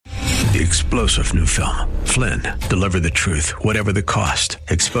The explosive new film, Flynn, deliver the truth, whatever the cost,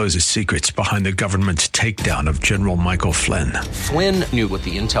 exposes secrets behind the government's takedown of General Michael Flynn. Flynn knew what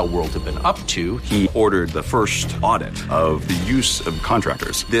the intel world had been up to. He ordered the first audit of the use of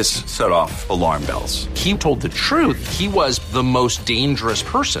contractors. This set off alarm bells. He told the truth. He was the most dangerous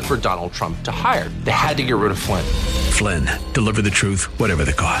person for Donald Trump to hire. They had to get rid of Flynn. Flynn, deliver the truth, whatever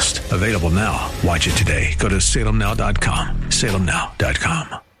the cost. Available now. Watch it today. Go to salemnow.com.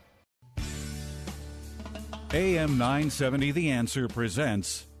 salemnow.com. AM 970 The Answer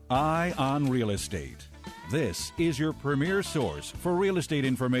presents Eye on Real Estate. This is your premier source for real estate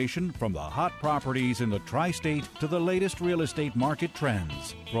information, from the hot properties in the tri-state to the latest real estate market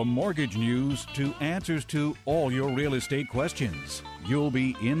trends. From mortgage news to answers to all your real estate questions. You'll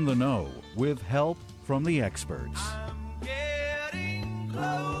be in the know with help from the experts. Getting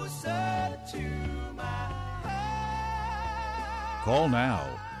closer to my heart. Call now,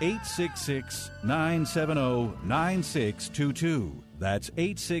 866-970-9622. That's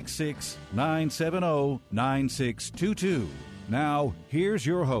 866-970-9622. Now, here's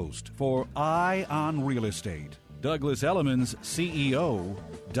your host for Eye on Real Estate, Douglas Elliman's CEO,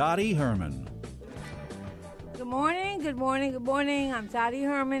 Dottie Herman. Good morning, good morning, good morning. I'm Dottie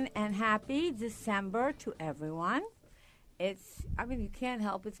Herman, and happy December to everyone. You can't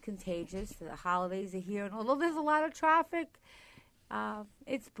help it's contagious. The holidays are here, and although there's a lot of traffic,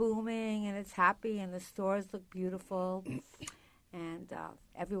 it's booming, and it's happy, and the stores look beautiful, and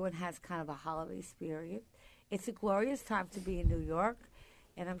everyone has kind of a holiday spirit. It's a glorious time to be in New York,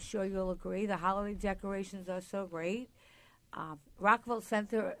 and I'm sure you'll agree. The holiday decorations are so great. Rockville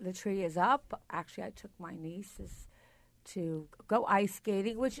Center, the tree is up. Actually, I took my nieces to go ice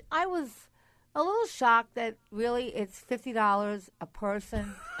skating, which I was a little shocked that really it's $50 a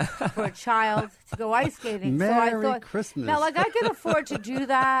person for a child to go ice skating. Merry so I thought, Christmas. Now, I could afford to do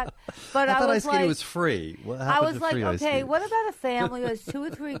that, but I thought was ice skating like, was free. What I happened was to like, free ice okay, skating? what about a family who has 2 or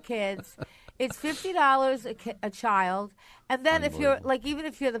 3 kids? It's $50 a child, and then if you're even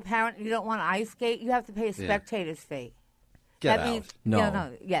if you're the parent and you don't want to ice skate, you have to pay a spectator's fee. Get that out. means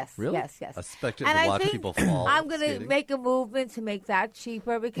No. Yes, Really? yes. A spectator And to I watch think people fall. I'm going to skating? make a movement to make that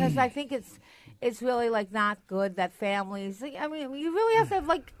cheaper, because I think it's really not good that families. You really have to have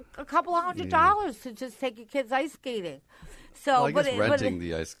a couple of $100 to just take your kids ice skating. So, Well, I guess renting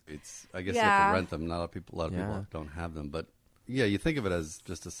the ice skates. I guess you have Yeah. to rent them. Not a lot of people don't have them, but. Yeah, you think of it as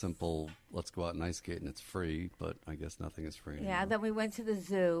just a simple, let's go out and ice skate, and it's free, but I guess nothing is free anymore. Yeah, then we went to the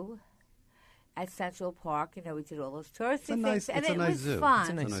zoo at Central Park. We did all those touristy It's things, a and nice it was zoo. fun. It's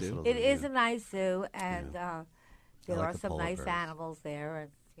a nice zoo. It is a nice zoo, and there I like are the some polar nice bears. animals there,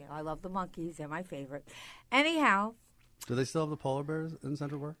 and I love the monkeys. They're my favorite. Anyhow, Do they still have the polar bears in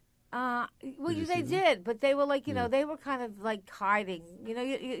Central Park? they did, but they were they were kind of hiding.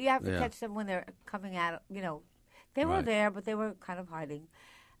 You have to catch them when they're coming out. They were Right. there, but they were kind of hiding,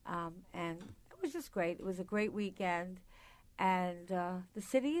 and it was just great. It was a great weekend, and the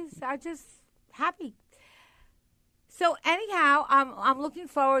cities are just happy. So anyhow, I'm looking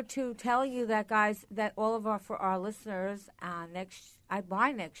forward to telling you that, guys, that for our listeners, next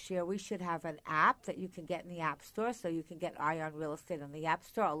year we should have an app that you can get in the App Store, so you can get Eye on Real Estate on the App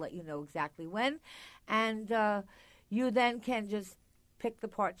Store. I'll let you know exactly when, and you then can just pick the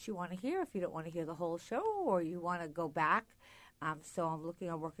parts you want to hear if you don't want to hear the whole show, or you want to go back. So I'm working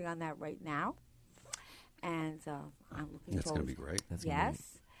on that right now, and I'm looking. That's going to be great.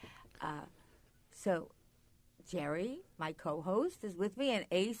 Yes. So Jerry, my co-host, is with me, and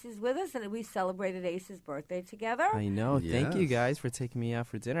Ace is with us, and we celebrated Ace's birthday together. I know. Thank you Yes. guys for taking me out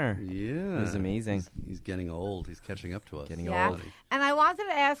for dinner. Yeah. It was amazing. He's getting old. He's catching up to us. Yeah. And I wanted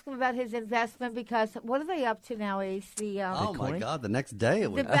to ask him about his investment, because what are they up to now, Ace? Oh, my God. The next day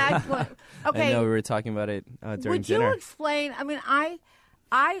it The was. Bitcoin. Okay. I know we were talking about it during Would dinner. you explain?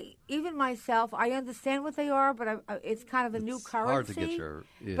 I even myself, I understand what they are, but it's kind of a new currency. Hard to get your,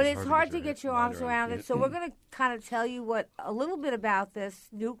 but it's hard to get your arms around it. So we're going to kind of tell you a little bit about this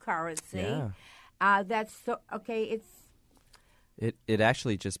new currency. Yeah. It's It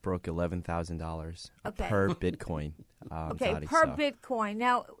actually just broke $11,000 per Bitcoin. Dottie, per so. Bitcoin.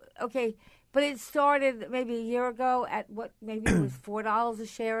 Now, but it started maybe a year ago at maybe it was $4 a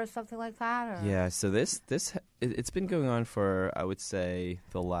share or something like that? Or? Yeah, so it's been going on for, I would say,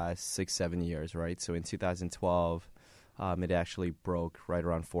 the last 6-7 years, right? So in 2012, it actually broke right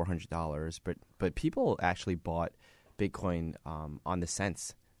around $400, but people actually bought Bitcoin on the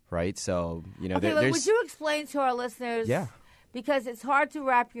cents, right? So, there's... Would you explain to our listeners? Yeah. Because it's hard to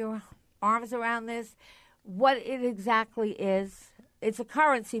wrap your arms around this, what it exactly is. It's a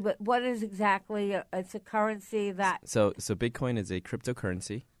currency, but what is exactly? It's a currency that... So Bitcoin is a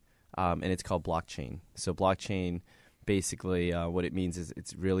cryptocurrency. and it's called blockchain. So blockchain, basically, what it means is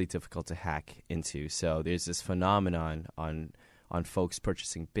it's really difficult to hack into. So there's this phenomenon on folks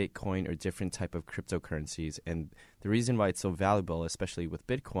purchasing Bitcoin or different type of cryptocurrencies, and the reason why it's so valuable, especially with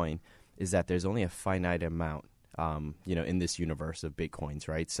Bitcoin, is that there's only a finite amount, in this universe of Bitcoins,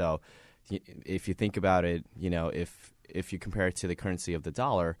 right? So if you think about it, if you compare it to the currency of the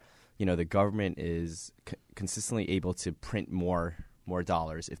dollar, the government is consistently able to print more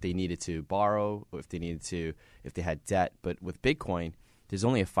dollars if they needed to borrow, or if they had debt. But with Bitcoin, there's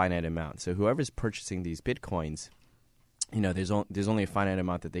only a finite amount. So whoever's purchasing these Bitcoins, there's only a finite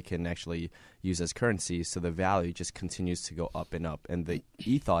amount that they can actually use as currency. So the value just continues to go up and up. And the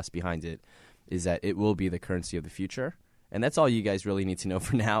ethos behind it is that it will be the currency of the future. And that's all you guys really need to know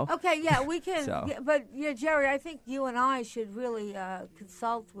for now. Okay, yeah, we can. So. But, Jerry, I think you and I should really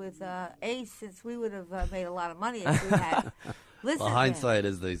consult with Ace, since we would have made a lot of money if we had listened. Well, hindsight,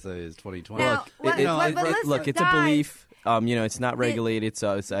 as they say, is 20/20. Now, Look, it's guys, a belief. It's not regulated,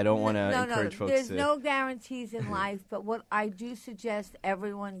 so I don't want to encourage folks there's to. no guarantees in life, but what I do suggest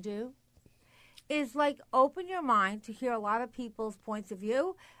everyone do is, open your mind to hear a lot of people's points of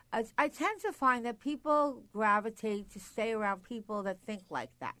view. I tend to find that people gravitate to stay around people that think like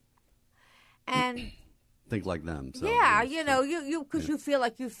that. And think like them. So, yeah, yes, because you feel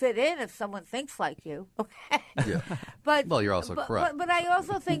like you fit in if someone thinks like you. Okay. Yeah. But you're also correct. But I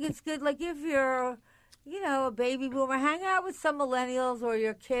also think it's good, if you're, a baby boomer, hang out with some millennials, or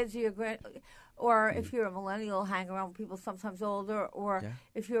your kids, or your or if you're a millennial, hang around with people sometimes older, or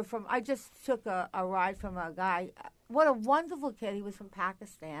if you're from. I just took a ride from a guy. What a wonderful kid! He was from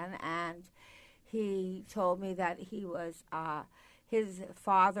Pakistan, and he told me that he was his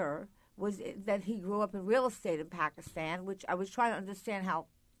father was that he grew up in real estate in Pakistan, which I was trying to understand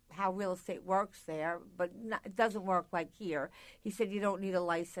how real estate works there, but it doesn't work like here. He said you don't need a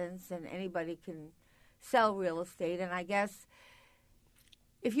license, and anybody can sell real estate. And I guess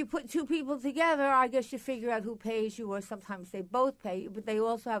if you put two people together, I guess you figure out who pays you, or sometimes they both pay you, but they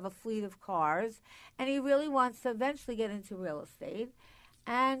also have a fleet of cars. And he really wants to eventually get into real estate.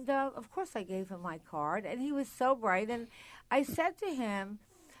 And, of course, I gave him my card, and he was so bright. And I said to him,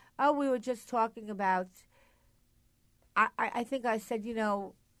 we were just talking about, I think I said,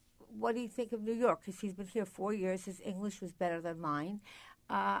 what do you think of New York? Because he's been here 4 years. His English was better than mine.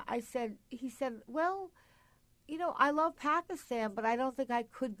 He said, well, I love Pakistan, but I don't think I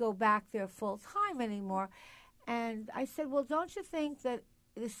could go back there full time anymore. And I said, well, don't you think that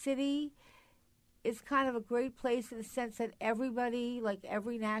the city is kind of a great place in the sense that everybody,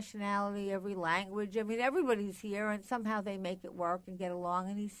 every nationality, every language, everybody's here, and somehow they make it work and get along?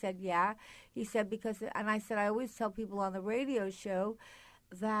 And he said, yeah. He said, and I said, I always tell people on the radio show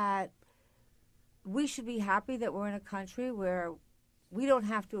that we should be happy that we're in a country where we don't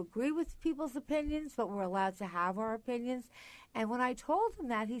have to agree with people's opinions, but we're allowed to have our opinions. And when I told him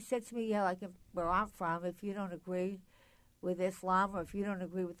that, he said to me, yeah, where I'm from, if you don't agree with Islam, or if you don't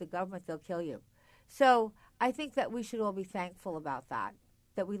agree with the government, they'll kill you. So I think that we should all be thankful about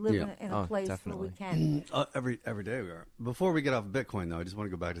that we live in a place definitely. where we can. Every day we are. Before we get off Bitcoin, though, I just want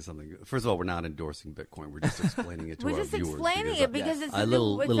to go back to something. First of all, we're not endorsing Bitcoin. We're just explaining it to our viewers. We're just explaining it because it's a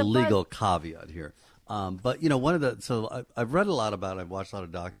little legal caveat here. But I've read a lot about it. I've watched a lot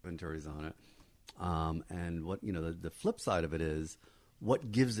of documentaries on it. And what the flip side of it is,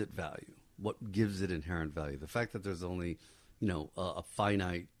 what gives it value? What gives it inherent value? The fact that there's only a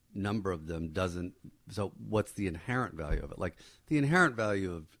finite number of them doesn't. So what's the inherent value of it? The inherent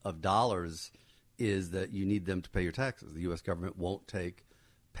value of dollars is that you need them to pay your taxes. The U.S. government won't take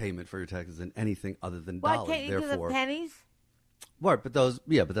payment for your taxes in anything other than dollars. Why can't you do the pennies? Right, but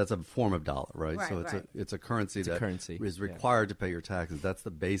that's a form of dollar, right? So it's a currency is required to pay your taxes. That's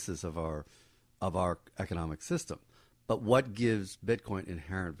the basis of our economic system. But what gives Bitcoin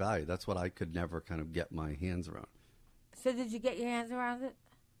inherent value? That's what I could never kind of get my hands around. So did you get your hands around it?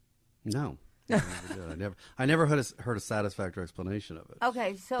 No. I never heard a satisfactory explanation of it.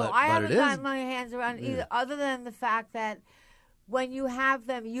 Okay, so I haven't gotten my hands around it either, other than the fact that when you have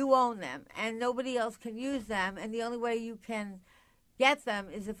them, you own them, and nobody else can use them, and the only way you can get them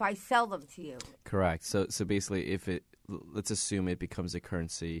is if I sell them to you. Correct. So basically, let's assume it becomes a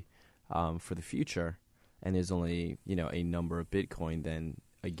currency for the future, and there's only a number of Bitcoin, then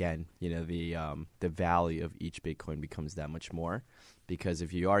again, the value of each Bitcoin becomes that much more, because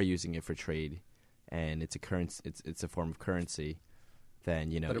if you are using it for trade, and it's a currency, it's a form of currency,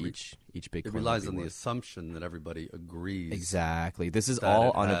 then each Bitcoin. It relies on the assumption that everybody agrees. Exactly. This is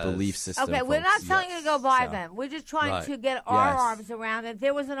all on a belief system. Okay, we're not telling you to go buy them. We're just trying to get our arms around it.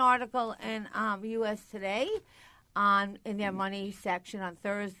 There was an article in U.S. Today in their money section on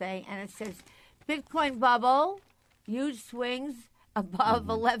Thursday, and it says Bitcoin bubble, huge swings above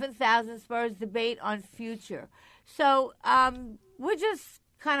 11,000 spurs debate on future. So we're just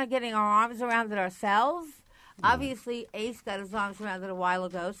kind of getting our arms around it ourselves. Obviously, Ace got his arms around it a while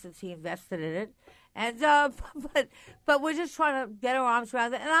ago since he invested in it. And but we're just trying to get our arms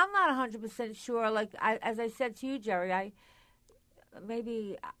around it. And I'm not 100% sure. Like as I said to you, Jerry,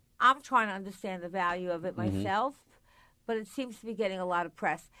 I'm trying to understand the value of it myself, but it seems to be getting a lot of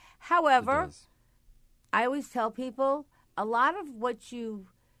press. However, I always tell people a lot of what you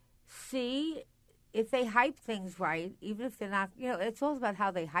see, if they hype things right, even if they're not, it's all about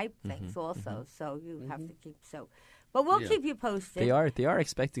how they hype things also. So you have to keep But we'll keep you posted. They are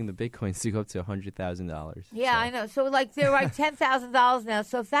expecting the Bitcoins to go up to $100,000. Yeah, I know. So they're like $10,000 now.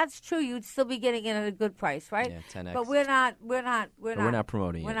 So if that's true, you'd still be getting it at a good price, right? Yeah, 10x. But we're not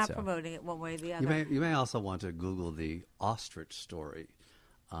promoting it. We're not promoting it one way or the other. You may also want to Google the ostrich story.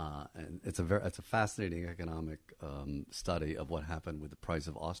 And it's a fascinating economic study of what happened with the price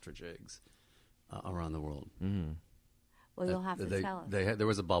of ostrich eggs around the world. Mm-hmm. Well, you'll have to tell us. There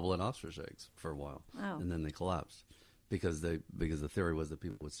was a bubble in ostrich eggs for a while, and then they collapsed because the theory was that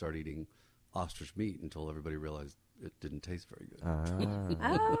people would start eating ostrich meat until everybody realized it didn't taste very good.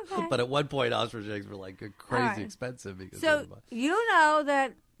 Okay. But at one point, ostrich eggs were like crazy expensive. So you know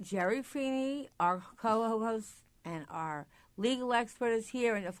that Jerry Feeney, our co-host and our legal expert, is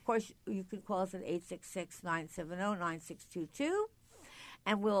here, and of course you can call us at 866-970-9622.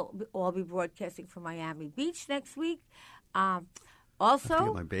 And we'll all be broadcasting from Miami Beach next week. Also, I have to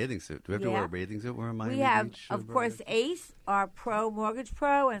get my bathing suit. Do we have to wear a bathing suit? We're in Miami we have, Beach, of course, Ace, our mortgage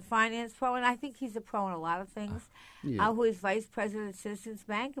pro and finance pro, and I think he's a pro in a lot of things, who is vice president of Citizens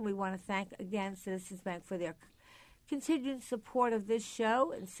Bank. And we want to thank, again, Citizens Bank for their continued support of this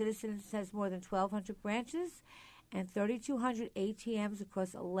show. And Citizens has more than 1,200 branches and 3,200 ATMs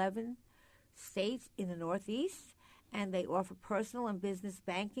across 11 states in the Northeast. And they offer personal and business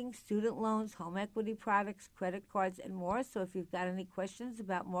banking, student loans, home equity products, credit cards, and more. So if you've got any questions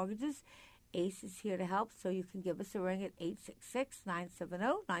about mortgages, Ace is here to help. So you can give us a ring at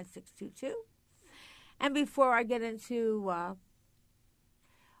 866-970-9622. And before I get into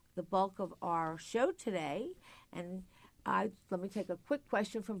the bulk of our show today, and let me take a quick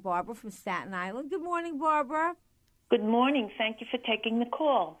question from Barbara from Staten Island. Good morning, Barbara. Good morning. Thank you for taking the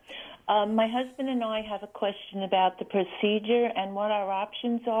call. My husband and I have a question about the procedure and what our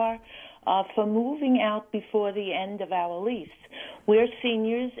options are for moving out before the end of our lease. We're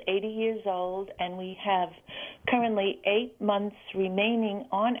seniors, 80 years old, and we have currently 8 months remaining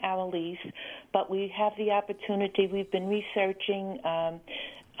on our lease, but we have the opportunity. We've been researching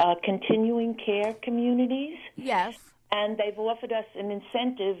continuing care communities. Yes. And they've offered us an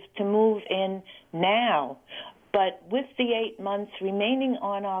incentive to move in now. But with the 8 months remaining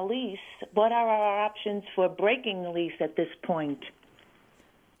on our lease, what are our options for breaking the lease at this point?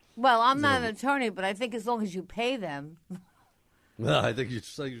 Well, I'm not an attorney, but I think as long as you pay them. Well, I think you're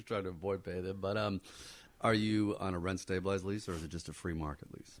trying to avoid paying them. But are you on a rent-stabilized lease, or is it just a free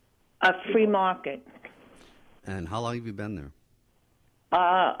market lease? A free market. And how long have you been there?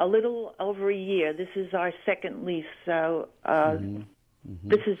 A little over a year. This is our second lease, so...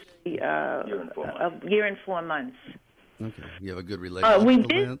 This is a year and 4 months. Okay. You have a good relationship with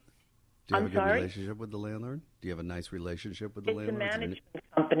the landlord? Do you have a good relationship with the landlord? Do you have a nice relationship with the landlord? It's a management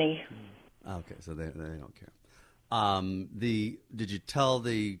company. Okay, so they don't care. Did you tell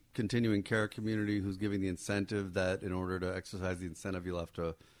the continuing care community who's giving the incentive that in order to exercise the incentive you'll have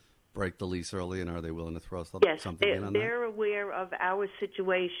to break the lease early, and are they willing to throw something in on that? Yes, they're aware of our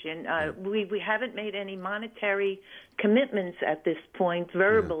situation. We haven't made any monetary commitments at this point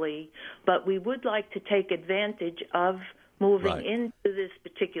verbally, but we would like to take advantage of moving into this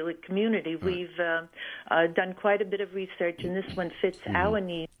particular community. We've done quite a bit of research, and this one fits our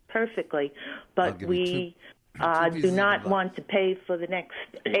needs perfectly, but we do not want to pay for the next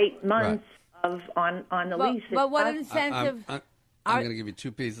 8 months on the lease. But what incentive... I'm going to give you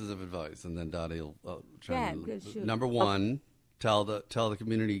two pieces of advice, and then Dottie will try to. Shoot. Number one, tell the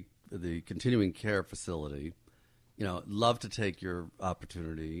community, the continuing care facility, love to take your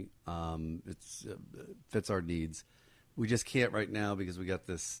opportunity. It fits our needs. We just can't right now because we got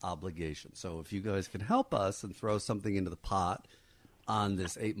this obligation. So if you guys can help us and throw something into the pot on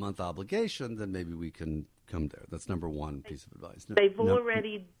this 8-month obligation, then maybe we can come there. That's number one piece of advice. They've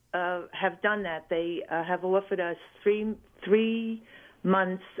already have done that. They have offered us 3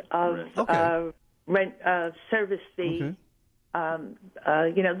 months of rent service fee.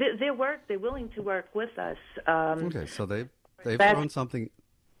 Okay. They're willing to work with us. Okay, so they've thrown something.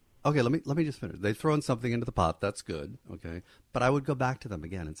 Okay, let me just finish. They've thrown something into the pot. That's good. Okay, but I would go back to them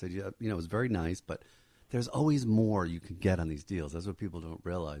again and say, yeah, it was very nice, but there's always more you can get on these deals. That's what people don't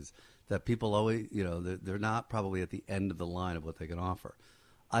realize. That people always, they're not probably at the end of the line of what they can offer.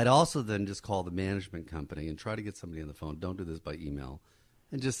 I'd also then just call the management company and try to get somebody on the phone. Don't do this by email,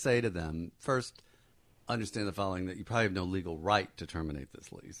 and just say to them first. Understand the following: that you probably have no legal right to terminate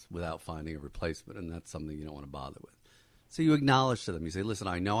this lease without finding a replacement, and that's something you don't want to bother with. So you acknowledge to them. You say, listen,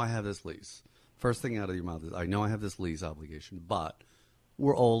 I know I have this lease. First thing out of your mouth is, I know I have this lease obligation, but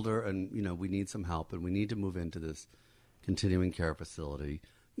we're older and, we need some help and we need to move into this continuing care facility,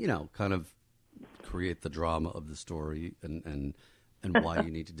 kind of create the drama of the story and why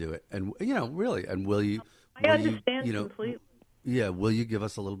you need to do it. And, really, and will you... I understand completely. Yeah, will you give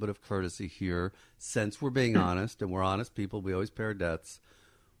us a little bit of courtesy here? Since we're being honest, and we're honest people, we always pay our debts.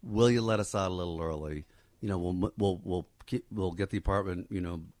 Will you let us out a little early? We'll get the apartment,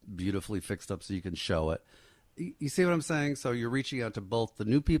 beautifully fixed up so you can show it. You see what I'm saying? So you're reaching out to both the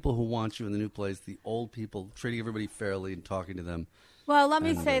new people who want you in the new place, the old people, treating everybody fairly and talking to them. Well, let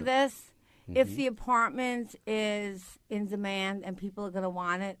me say this. Mm-hmm. If the apartment is in demand and people are going to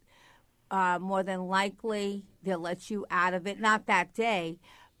want it, more than likely they'll let you out of it. Not that day,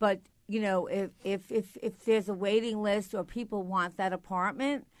 but, if there's a waiting list or people want that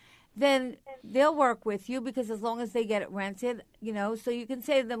apartment, then they'll work with you because as long as they get it rented, so you can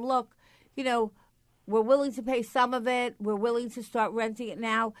say to them, look, we're willing to pay some of it. We're willing to start renting it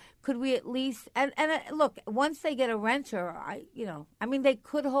now. Could we at least, and look, once they get a renter, they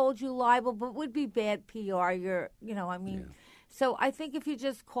could hold you liable, but it would be bad PR. So I think if you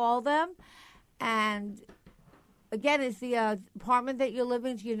just call them and again, is the apartment that you're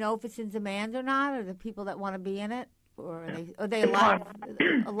living, do you know if it's in demand or not, or the people that want to be in it? Or are they a lot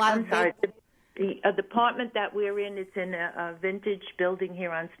I'm sorry. The apartment that we're in, it's in a vintage building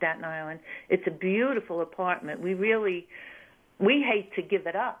here on Staten Island. It's a beautiful apartment. We hate to give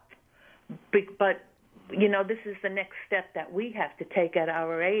it up, but this is the next step that we have to take at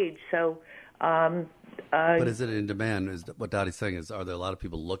our age. So, but is it in demand? Is what Dottie's saying is, are there a lot of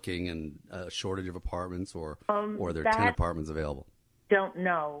people looking and a shortage of apartments, or are there 10 apartments available? Don't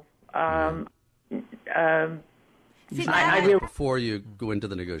know. Before you go into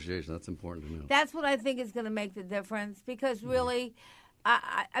the negotiation, that's important to know. That's what I think is going to make the difference because really,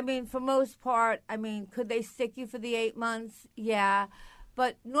 for most part, could they stick you for the 8 months? Yeah.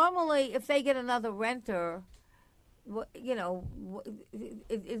 But normally, if they get another renter,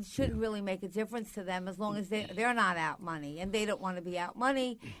 it shouldn't really make a difference to them as long as they're not out money and they don't want to be out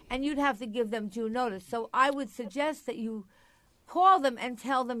money, and you'd have to give them due notice. So I would suggest that you call them and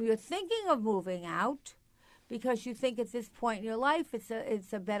tell them you're thinking of moving out, because you think at this point in your life it's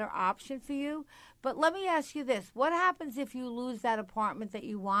a better option for you. But let me ask you this. What happens if you lose that apartment that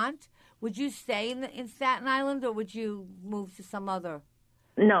you want? Would you stay in Staten Island, or would you move to some other?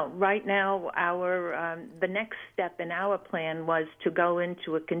 No, right now the next step in our plan was to go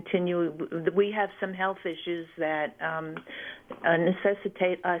into we have some health issues that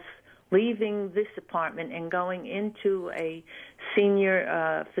necessitate us leaving this apartment and going into a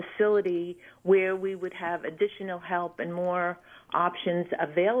senior facility where we would have additional help and more options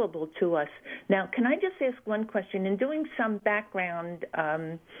available to us. Now, can I just ask one question? In doing some background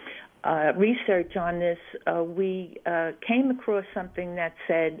research on this, we came across something that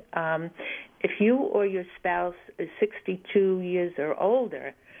said if you or your spouse is 62 years or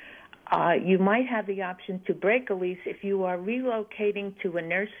older, you might have the option to break a lease if you are relocating to a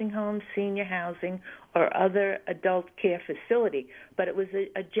nursing home, senior housing, or other adult care facility. But it was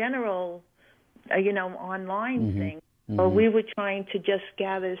a general, online thing. Mm-hmm. So we were trying to just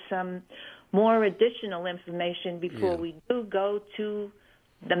gather some more additional information before we do go to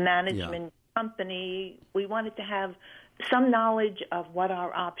the management company. We wanted to have some knowledge of what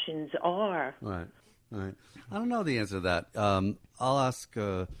our options are. Right. I don't know the answer to that. I'll ask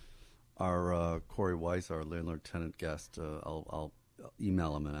our Corey Weiss, our landlord-tenant guest. I'll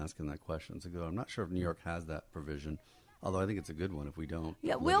email him and ask him that question. So I'm not sure if New York has that provision, although I think it's a good one if we don't.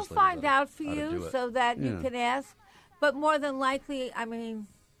 Yeah, we'll find out for you so that you can ask. But more than likely, I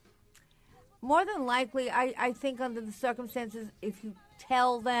think under the circumstances, if you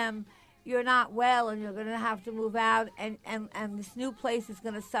tell them you're not well and you're going to have to move out and this new place is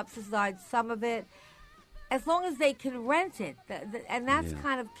going to subsidize some of it, as long as they can rent it, and that's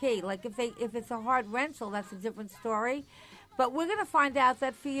kind of key. Like if it's a hard rental, that's a different story. But we're going to find out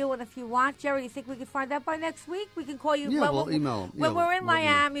that for you, and if you want, Jerry, you think we can find out by next week? We can call you. Yeah, we'll email them. When we're in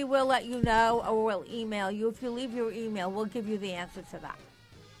Miami, we'll let you know, or we'll email you. If you leave your email, we'll give you the answer to that.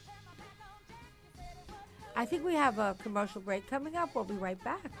 I think we have a commercial break coming up. We'll be right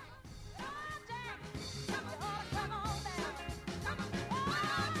back.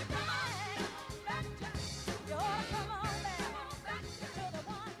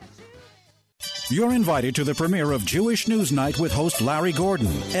 You're invited to the premiere of Jewish News Night with host Larry Gordon,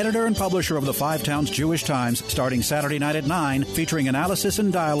 editor and publisher of the Five Towns Jewish Times, starting Saturday night at 9, featuring analysis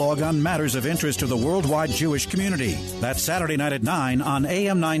and dialogue on matters of interest to the worldwide Jewish community. That's Saturday night at 9 on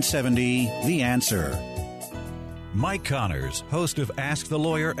AM 970, The Answer. Mike Connors, host of Ask the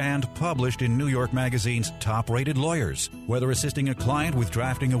Lawyer and published in New York Magazine's Top-Rated Lawyers. Whether assisting a client with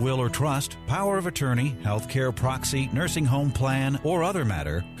drafting a will or trust, power of attorney, healthcare proxy, nursing home plan, or other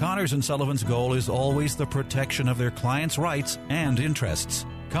matter, Connors & Sullivan's goal is always the protection of their clients' rights and interests.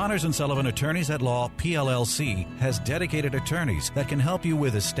 Connors & Sullivan Attorneys at Law, PLLC, has dedicated attorneys that can help you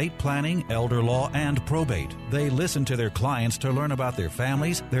with estate planning, elder law, and probate. They listen to their clients to learn about their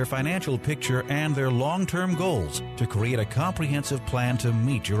families, their financial picture, and their long-term goals to create a comprehensive plan to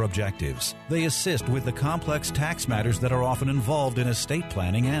meet your objectives. They assist with the complex tax matters that are often involved in estate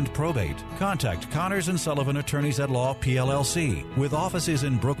planning and probate. Contact Connors & Sullivan Attorneys at Law, PLLC, with offices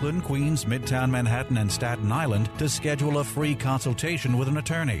in Brooklyn, Queens, Midtown Manhattan, and Staten Island to schedule a free consultation with an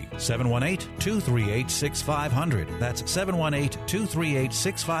attorney. 718-238-6500. That's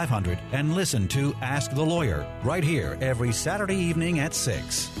 718-238-6500. And listen to Ask the Lawyer right here every Saturday evening at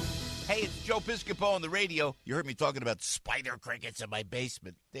 6. Hey, it's Joe Piscopo on the radio. You heard me talking about spider crickets in my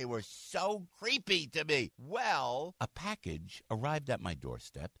basement. They were so creepy to me. Well, a package arrived at my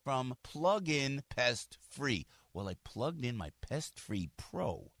doorstep from Plug-in Pest Free. Well, I plugged in my Pest Free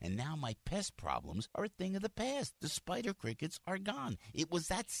Pro, and now my pest problems are a thing of the past. The spider crickets are gone. It was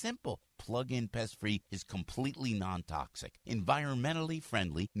that simple. Plug-in Pest Free is completely non-toxic, environmentally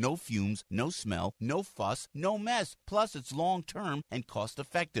friendly, no fumes, no smell, no fuss, no mess. Plus, it's long-term and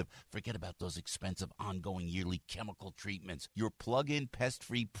cost-effective. Forget about those expensive ongoing yearly chemical treatments. Your Plug-in Pest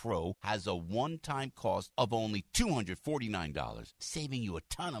Free Pro has a one-time cost of only $249, saving you a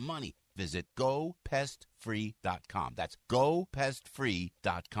ton of money. Visit GoPestFree.com. That's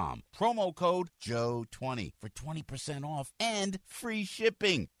GoPestFree.com. Promo code Joe20 for 20% off and free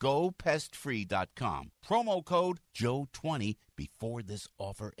shipping. GoPestFree.com. Promo code Joe20 before this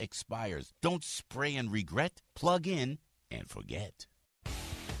offer expires. Don't spray and regret. Plug in and forget.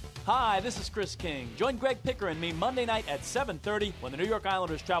 Hi, this is Chris King. Join Greg Picker and me Monday night at 7:30 when the New York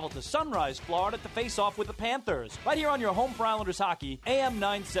Islanders travel to Sunrise, Florida to face off with the Panthers. Right here on your home for Islanders hockey, AM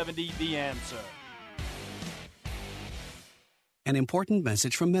 970, The Answer. An important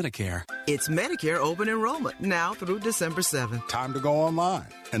message from Medicare. It's Medicare open enrollment now through December 7th. Time to go online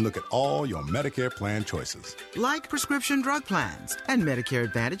and look at all your Medicare plan choices. Like prescription drug plans and Medicare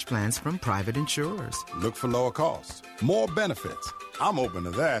Advantage plans from private insurers. Look for lower costs, more benefits. I'm open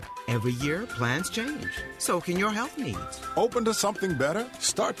to that. Every year, plans change. So can your health needs. Open to something better?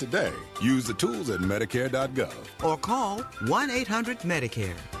 Start today. Use the tools at Medicare.gov. Or call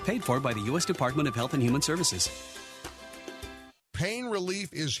 1-800-MEDICARE. Paid for by the U.S. Department of Health and Human Services. Pain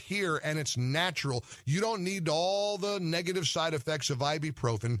relief is here, and it's natural. You don't need all the negative side effects of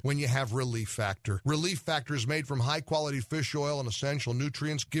ibuprofen when you have Relief Factor. Relief Factor is made from high-quality fish oil and essential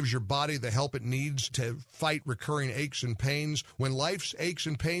nutrients, gives your body the help it needs to fight recurring aches and pains. When life's aches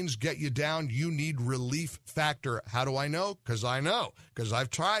and pains get you down, you need Relief Factor. How do I know? Because I know. Because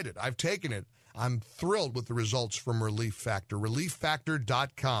I've tried it. I've taken it. I'm thrilled with the results from Relief Factor.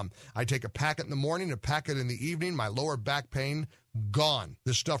 ReliefFactor.com. I take a packet in the morning, a packet in the evening. My lower back pain, gone.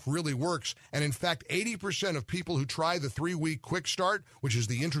 This stuff really works. And in fact, 80% of people who try the 3-week quick start, which is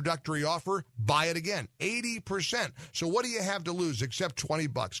the introductory offer, buy it again. 80%. So what do you have to lose except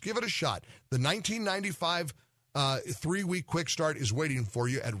 $20? Give it a shot. The $19.95 3-week quick start is waiting for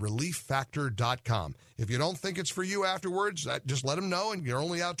you at ReliefFactor.com. If you don't think it's for you afterwards, just let them know and you're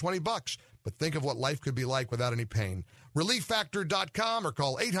only out $20. But think of what life could be like without any pain. ReliefFactor.com or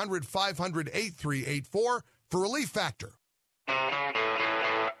call 800-500-8384 for Relief Factor.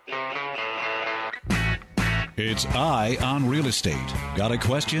 It's Eye on Real Estate. Got a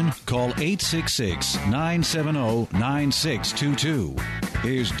question? Call 866-970-9622.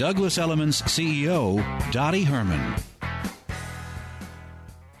 Here's Douglas Elliman's CEO, Dottie Herman.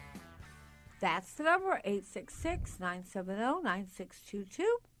 That's the number, 866-970-9622.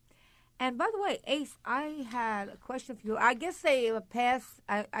 And by the way, Ace, I had a question for you. I guess they passed,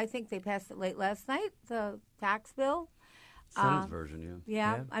 I think they passed it late last night, the tax bill. Senate version,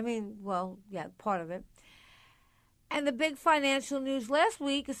 yeah. Yeah, I mean, well, yeah, part of it. And the big financial news last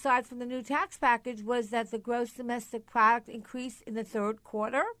week, aside from the new tax package, was that the gross domestic product increased in the third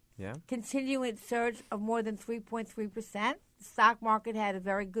quarter, continuing its surge of more than 3.3%. The stock market had a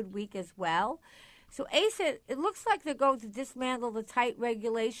very good week as well. So, Ace, it looks like they're going to dismantle the tight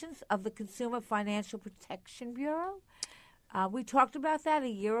regulations of the Consumer Financial Protection Bureau. We talked about that a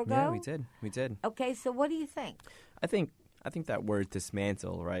year ago. Yeah, we did. Okay, so what do you think? I think I think that word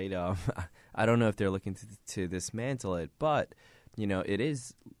dismantle, right? I don't know if they're looking to dismantle it, but it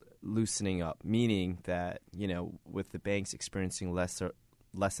is loosening up, meaning that with the banks experiencing less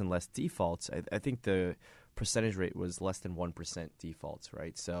and less defaults, I think the percentage rate was less than 1% defaults,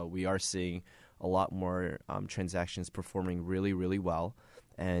 right? So we are seeing a lot more transactions performing really, really well.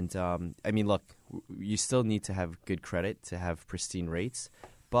 And look, you still need to have good credit to have pristine rates,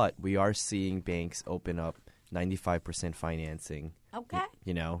 but we are seeing banks open up 95% financing. Okay.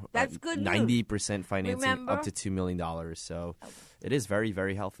 That's good news. 90% financing up to $2 million. So it is very,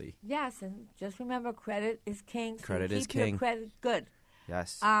 very healthy. Yes, and just remember, credit is king. So Credit is keep your king. credit good.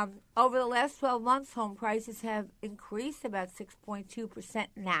 Yes. Over the last 12 months, home prices have increased about 6.2%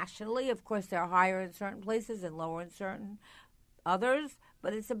 nationally. Of course, they're higher in certain places and lower in certain others,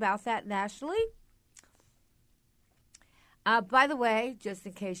 but it's about that nationally. By the way, just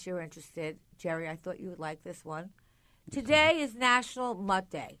in case you're interested, Jerry, I thought you would like this one. Today is National Mutt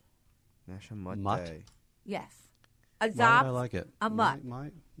Day. National Mutt Mutt? Day. Yes. Why Adopt would I like it? a mutt.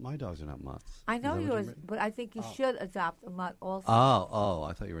 My dogs are not mutts. I know Is that what yours, you mean? but I think you should adopt a mutt also. Oh,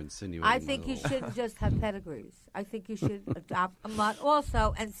 I thought you were insinuating. I think you should just have pedigrees. I think you should adopt a mutt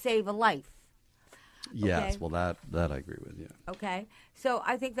also and save a life. Yes, Okay. well, that I agree with, yeah. Okay, so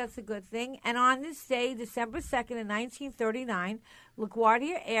I think that's a good thing. And on this day, December 2nd, in 1939,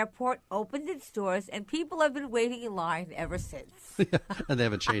 LaGuardia Airport opened its doors, and people have been waiting in line ever since. And they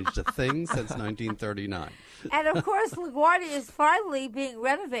haven't changed a thing since 1939. And, of course, LaGuardia is finally being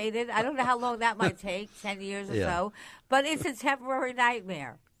renovated. I don't know how long that might take, 10 years or so, but it's a temporary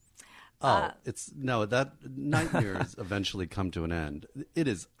nightmare. That nightmares eventually come to an end. It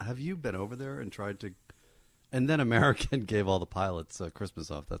is. Have you been over there and tried to? And then American gave all the pilots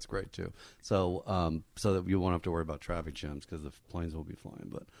Christmas off. That's great too. So, so that you won't have to worry about traffic jams because the planes will be flying.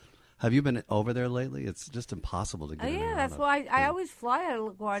 But have you been over there lately? It's just impossible to get. in and out That's of. why I always fly out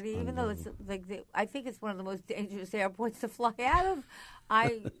of LaGuardia, even though it's I think it's one of the most dangerous airports to fly out of.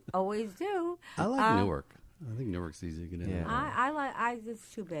 I always do. I like Newark. I think Newark's easy to get in. Yeah. It's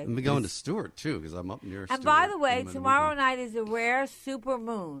too big. I've been going to Stewart too because I'm up near. And Stewart. by the way, tomorrow night is a rare super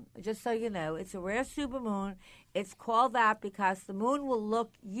moon. Just so you know, it's a rare super moon. It's called that because the moon will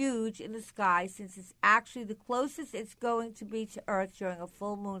look huge in the sky since it's actually the closest it's going to be to Earth during a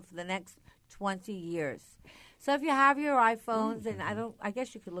full moon for the next 20 years. So if you have your iPhones, and I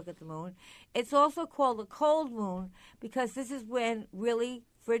guess you could look at the moon. It's also called a cold moon because this is when really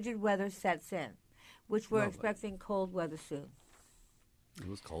frigid weather sets in, which we're expecting cold weather soon. It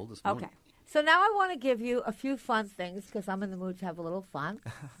was cold this morning. Okay. So now I want to give you a few fun things because I'm in the mood to have a little fun.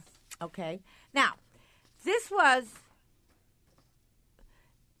 Okay. Now, this was,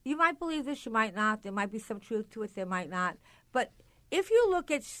 you might believe this, you might not. There might be some truth to it, there might not. But if you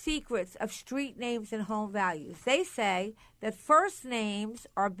look at secrets of street names and home values, they say that first names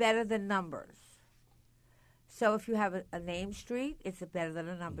are better than numbers. So if you have a name street, it's better than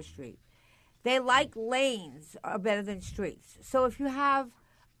a number street. They like lanes are better than streets. So if you have,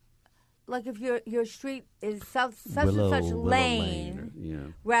 like if your street is such and such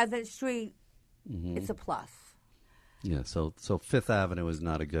lane rather than street, it's a plus. Yeah, so Fifth Avenue is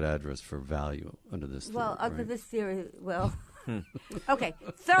not a good address for value under this theory. Well, under right? this theory, okay.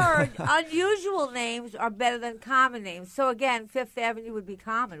 Third, unusual names are better than common names. So again, Fifth Avenue would be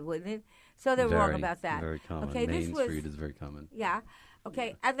common, wouldn't it? So they're wrong about that. Very common. Okay, Main Street is very common. Yeah.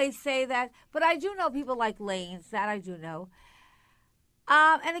 Okay, and they say that, but I do know people like lanes. That I do know.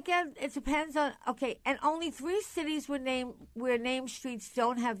 And again, it depends on. Okay, and only 3 cities where name streets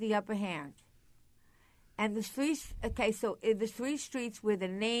don't have the upper hand. And the streets. Okay, so the 3 streets where the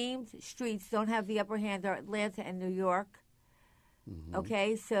named streets don't have the upper hand are Atlanta and New York. Mm-hmm.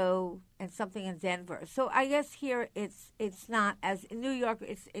 Okay, so and something in Denver. So I guess here it's not as in New York.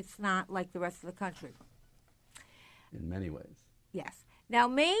 It's not like the rest of the country. In many ways. Yes. Now,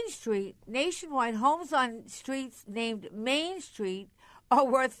 Main Street, nationwide, homes on streets named Main Street are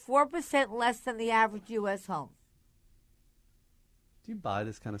worth 4% less than the average U.S. home. Do you buy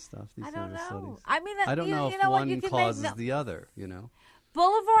this kind of stuff? These I don't kind of know. studies? I mean, I don't know if one causes the other,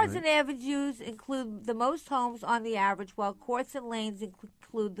 Boulevards Right. and avenues include the most homes on the average, while courts and lanes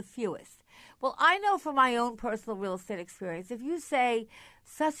include the fewest. Well, I know from my own personal real estate experience, if you say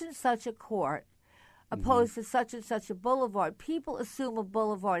such and such a court, opposed to such and such a boulevard, people assume a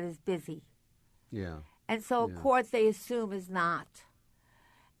boulevard is busy. Yeah. And so a court they assume is not.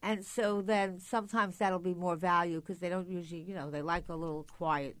 And so then sometimes that'll be more value because they don't usually, they like a little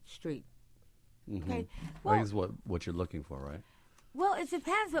quiet street. Mm-hmm. Okay. Well, I guess what you're looking for, right? Well, it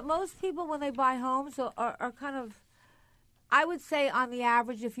depends, but most people when they buy homes are kind of, I would say on the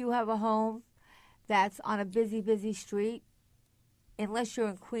average, if you have a home that's on a busy street, unless you're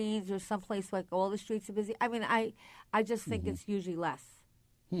in Queens or someplace like all the streets are busy. I mean, I just think it's usually less.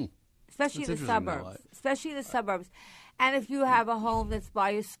 Especially in the suburbs. Especially in the suburbs. And if you have a home that's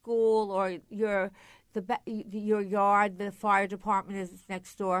by a school or your yard, the fire department is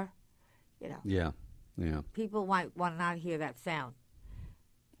next door, you know. Yeah. People might want to not hear that sound.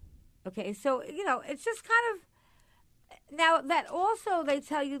 Okay, so, you know, it's just kind of... Now, that also they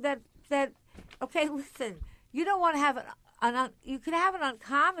tell you that okay, listen, you don't want to have you could have an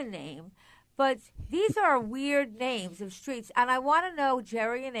uncommon name, but these are weird names of streets. And I want to know,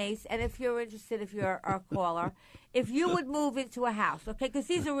 Jerry and Ace, and if you're interested, if you're our caller, if you would move into a house, okay, because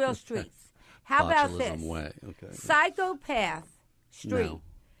these are real streets. How about this? Way. Okay. Psychopath Street.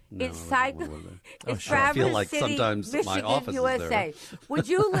 No, It's I Traverse feel like City, sometimes Michigan, my office USA. is there. Would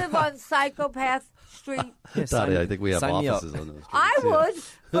you live on Psychopath Street? Dottie, I think we have offices on those streets. I would,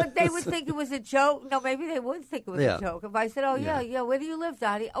 but they would think it was a joke. No, maybe they would think it was a joke. If I said, "Oh yeah, where do you live,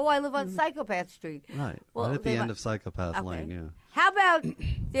 Dottie?" "Oh, I live on Psychopath Street." Right, Well, right at the end of Psychopath Lane. Yeah. How about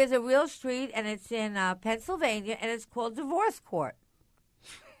there's a real street and it's in Pennsylvania and it's called Divorce Court.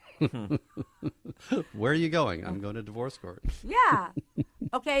 Where are you going? I'm going to divorce court. Yeah.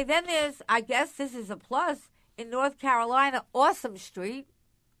 Okay, then there's, I guess this is a plus, in North Carolina, Awesome Street.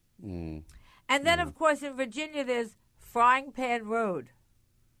 And then, of course, in Virginia, there's Frying Pan Road.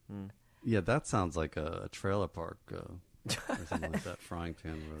 Yeah, that sounds like a trailer park or something like that, Frying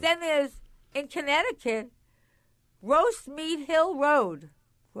Pan Road. Then there's, in Connecticut, Roast Meat Hill Road.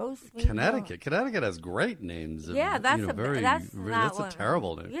 Roast Meat Connecticut. Hill. Connecticut has great names. Yeah, that's that's a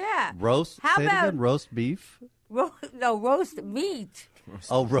terrible name. Yeah. Roast. How say about it again. Roast beef. Roast meat.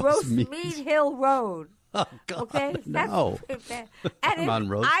 Roast meat. Meat Hill Road. Oh God. Okay. No. And Come in on,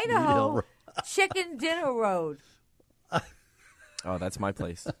 Roast Meat Hill Idaho, Road. Chicken Dinner Road. Oh, that's my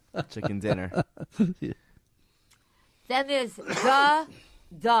place. Chicken dinner. Then there's the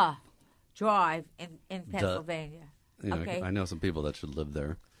Drive in Pennsylvania. Yeah, Okay. I know some people that should live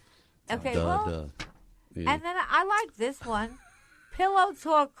there. Okay, Yeah. And then I like this one, Pillow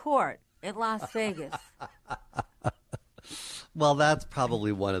Talk Court in Las Vegas. Well, that's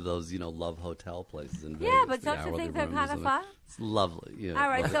probably one of those, love hotel places in Vegas. Yeah, but the don't you hourly think they're rooms kind of and fun? It's lovely. Yeah. All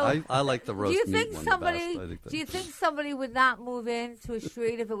right, so I like the roast do you meat think one somebody? the best. I think Do you think somebody would not move into a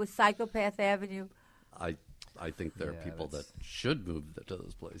street if it was Psychopath Avenue? I think there are people that should move to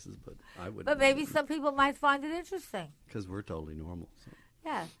those places, but I wouldn't. But maybe some people might find it interesting. Because we're totally normal. So.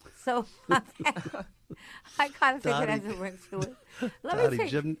 Yeah. So I kind of think it has a ring to it. Let me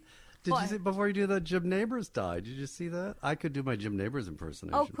take. Did you see before you do that? Jim Neighbors died. Did you see that? I could do my Jim Neighbors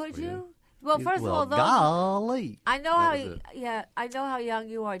impersonation. Oh, could you? Well, first of all, golly. I know I know how young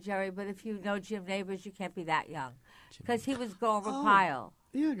you are, Jerry. But if you know Jim Neighbors, you can't be that young, because he was Gomer Pyle.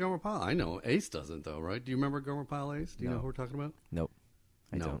 Yeah, Gomer Pyle. I know. Ace doesn't, though, right? Do you remember Gomer Pyle, Ace? Do you know who we're talking about? Nope.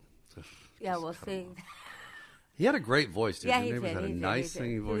 I don't. Yeah, we'll see. He had a great voice, too. Yeah, Jim he Neighbors did. had a He did, nice he did.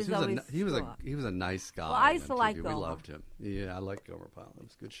 singing voice. He was a nice guy. Well, I used to on like TV. Gomer. We loved him. Yeah, I like Gomer Pyle. It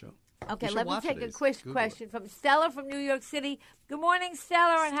was a good show. Okay, You should let me watch take it, a Ace. quick Google question from Stella from New York City. Good morning,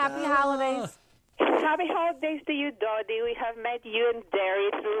 Stella, and happy holidays. Happy holidays to you, Dodie. We have met you and Derry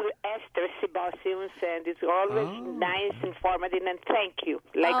through Esther Sebastians, and it's always nice, informative, and thank you,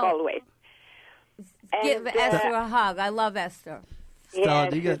 like always. Give Esther a hug. I love Esther. Stella,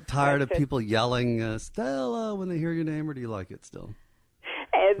 do you get tired of people yelling Stella when they hear your name, or do you like it still?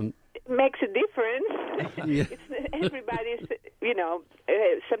 It makes a difference. Yeah. Everybody's,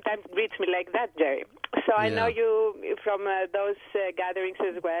 sometimes greets me like that, Jerry. So I know you from those gatherings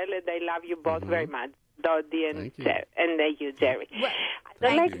as well, and I love you both very much, Dodie and you, Jerry. I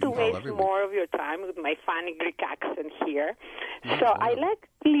don't like to waste more of your time with my funny Greek accent here. So I like,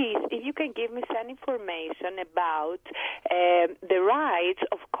 please, if you can give me some information about the rights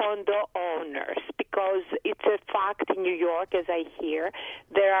of condo owners, because it's a fact in New York, as I hear,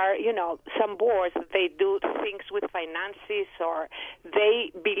 there are, some boards that they do things with finances, or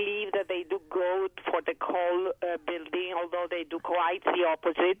they believe that they do good for the whole building, although they do quite the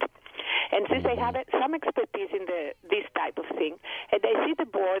opposite. And since I have some expertise in this type of thing, and I see the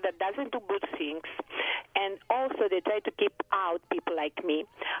board that doesn't do good things, and also they try to keep out people like me,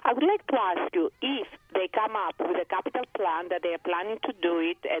 I would like to ask you if they come up with a capital plan that they are planning to do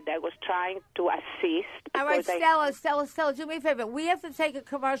it, and I was trying to assist. All right, Stella, do me a favor. We have to take a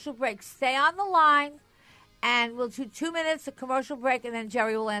commercial break. Stay on the line, and we'll do 2 minutes of commercial break, and then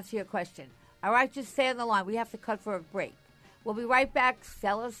Jerry will answer your question. All right, just stay on the line. We have to cut for a break. We'll be right back.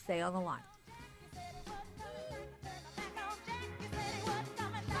 Stella, stay on the line.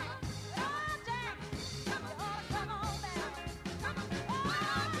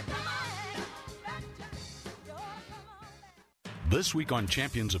 This week on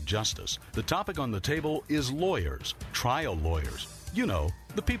Champions of Justice, the topic on the table is lawyers, trial lawyers. You know,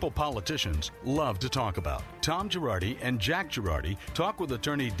 the people politicians love to talk about. Tom Girardi and Jack Girardi talk with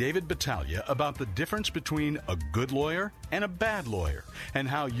attorney David Battaglia about the difference between a good lawyer and a bad lawyer, and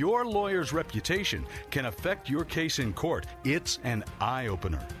how your lawyer's reputation can affect your case in court. It's an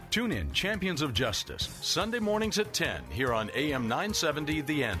eye-opener. Tune in Champions of Justice, Sunday mornings at 10 here on AM 970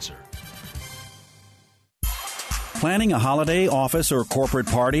 The Answer. Planning a holiday, office, or corporate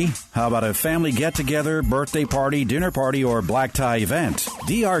party? How about a family get-together, birthday party, dinner party, or black tie event?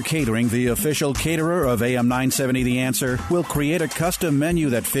 DR Catering, the official caterer of AM 970 The Answer, will create a custom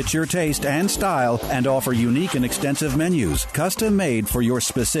menu that fits your taste and style and offer unique and extensive menus, custom-made for your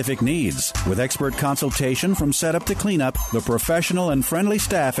specific needs. With expert consultation from setup to cleanup, the professional and friendly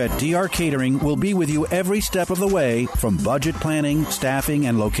staff at DR Catering will be with you every step of the way, from budget planning, staffing,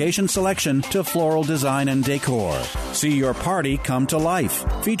 and location selection to floral design and decor. See your party come to life.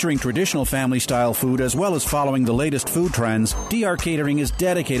 Featuring traditional family-style food as well as following the latest food trends, DR Catering is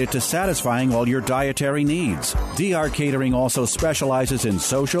dedicated to satisfying all your dietary needs. DR Catering also specializes in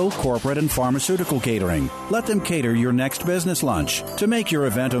social, corporate, and pharmaceutical catering. Let them cater your next business lunch. To make your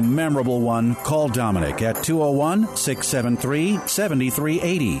event a memorable one, call Dominic at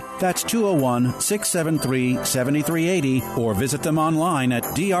 201-673-7380. That's 201-673-7380, or visit them online at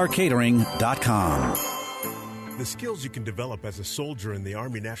drcatering.com. The skills you can develop as a soldier in the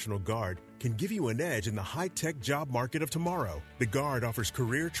Army National Guard can give you an edge in the high-tech job market of tomorrow. The Guard offers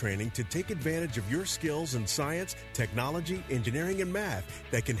career training to take advantage of your skills in science, technology, engineering, and math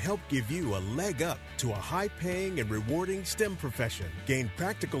that can help give you a leg up to a high-paying and rewarding STEM profession. Gain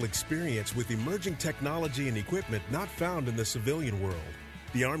practical experience with emerging technology and equipment not found in the civilian world.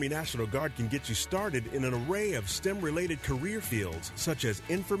 The Army National Guard can get you started in an array of STEM-related career fields such as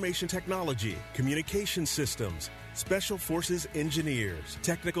information technology, communication systems, special forces engineers,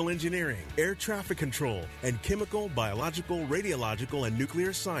 technical engineering, air traffic control, and chemical, biological, radiological, and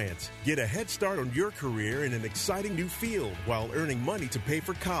nuclear science. Get a head start on your career in an exciting new field while earning money to pay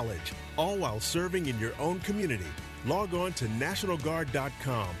for college, all while serving in your own community. Log on to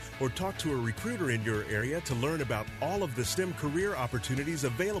NationalGuard.com or talk to a recruiter in your area to learn about all of the STEM career opportunities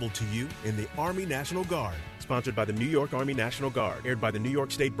available to you in the Army National Guard. Sponsored by the New York Army National Guard. Aired by the New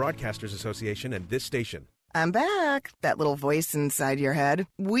York State Broadcasters Association and this station. I'm back. That little voice inside your head.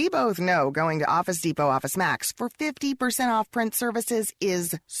 We both know going to Office Depot Office Max for 50% off print services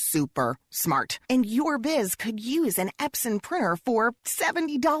is super smart. And your biz could use an Epson printer for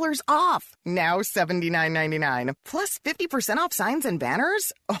 $70 off. Now $79.99. Plus 50% off signs and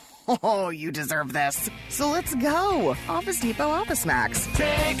banners? Oh, you deserve this. So let's go. Office Depot Office Max.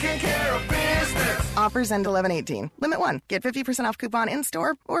 Taking care of business. Offers end 11/18. Limit 1. Get 50% off coupon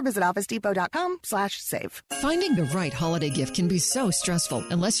in-store or visit OfficeDepot.com/save. Finding the right holiday gift can be so stressful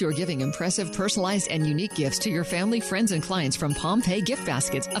unless you're giving impressive, personalized, and unique gifts to your family, friends, and clients from Pompeii Gift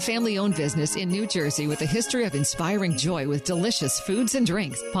Baskets, a family-owned business in New Jersey with a history of inspiring joy with delicious foods and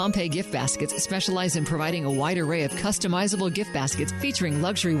drinks. Pompeii Gift Baskets specialize in providing a wide array of customizable gift baskets featuring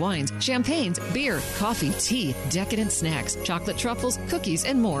luxury wines, champagnes, beer, coffee, tea, decadent snacks, chocolate truffles, cookies,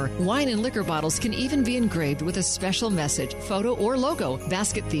 and more. Wine and liquor bottles can even be engraved with a special message, photo, or logo.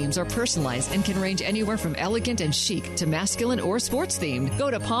 Basket themes are personalized and can range anywhere from elegant and chic to masculine or sports themed.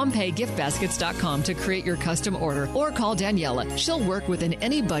 Go to PompeiGiftBaskets.com to create your custom order or call Daniela. She'll work within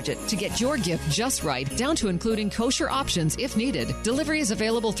any budget to get your gift just right, down to including kosher options if needed. Delivery is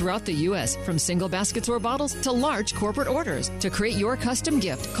available throughout the U.S., from single baskets or bottles to large corporate orders. To create your custom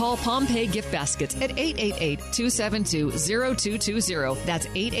gift, call Pompeii Gift Baskets at 888-272-0220. That's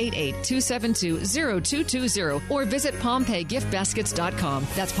 888-272-0220. Or visit PompeiGiftBaskets.com.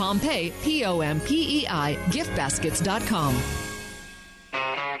 That's Pompeii, Pompei, giftbaskets.com.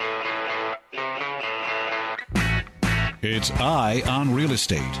 It's Eye on Real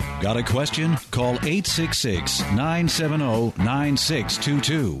Estate. Got a question? Call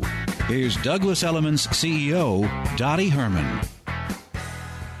 866-970-9622. Here's Douglas Elliman's CEO, Dottie Herman.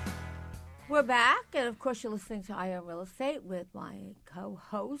 We're back, and of course you're listening to Eye on Real Estate with my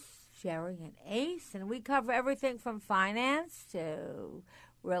co-hosts, Sherry and Ace, and we cover everything from finance to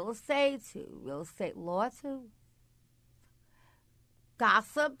real estate law to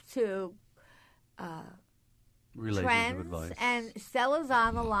gossip to trends advice. And Stella's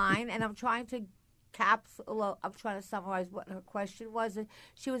on the line, and I'm trying to summarize what her question was.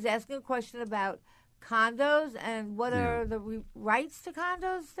 She was asking a question about condos and what are the rights to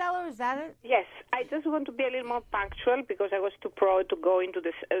condos, Stella? Is that it? Yes, I just want to be a little more punctual because I was too proud to go into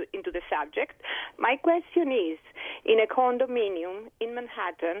the subject. My question is, in a condominium in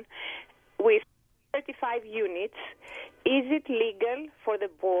Manhattan with 35 units, is it legal for the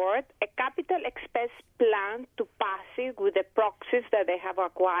board, a capital expense plan, to pass it with the proxies that they have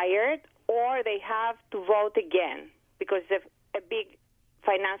acquired, or they have to vote again because of a big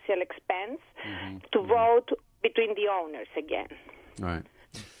financial expense to vote between the owners again? Right.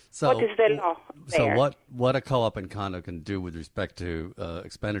 So, what is the law there? So what a co-op and condo can do with respect to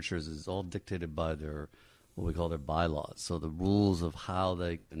expenditures is all dictated by their what we call their bylaws. So the rules of how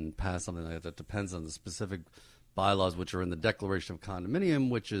they can pass something like that depends on the specific bylaws, which are in the Declaration of Condominium,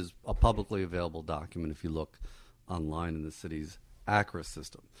 which is a publicly available document if you look online in the city's ACRA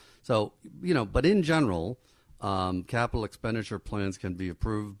system. So, but in general, capital expenditure plans can be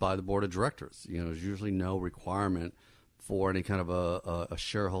approved by the board of directors. There's usually no requirement for any kind of a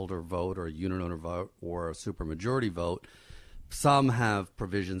shareholder vote or a unit owner vote or a supermajority vote. Some have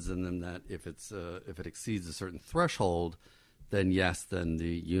provisions in them that if it exceeds a certain threshold, then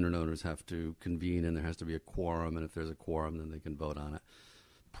the unit owners have to convene and there has to be a quorum, and if there's a quorum, then they can vote on it.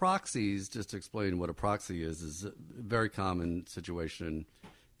 Proxies, just to explain what a proxy is a very common situation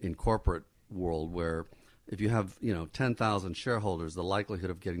in corporate world where if you have 10,000 shareholders, the likelihood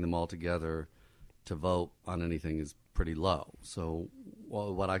of getting them all together to vote on anything is pretty low. So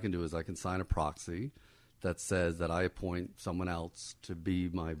what I can do is I can sign a proxy that says that I appoint someone else to be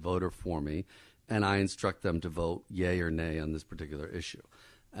my voter for me, and I instruct them to vote yay or nay on this particular issue.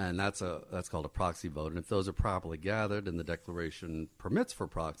 And that's called a proxy vote. And if those are properly gathered and the declaration permits for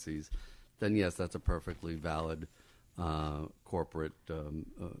proxies, then yes, that's a perfectly valid corporate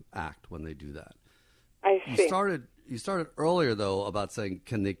act when they do that. I see. You started earlier, though, about saying,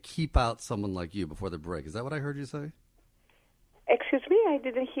 can they keep out someone like you before the break? Is that what I heard you say? Excuse me, I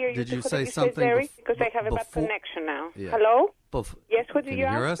didn't hear you. Did you say say something? Because I have a bad connection now. Yeah. Hello? Yes, what did Can you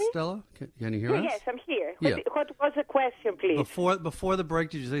hear ask us, me? Stella? Can you hear us? Yes, I'm here. Yeah. What was the question, please? Before the break,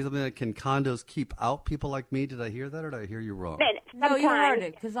 did you say something like, can condos keep out people like me? Did I hear that, or did I hear you wrong? No, you heard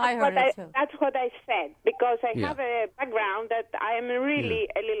it, because I heard it too. That's what I said, because I Yeah. have a background that I am really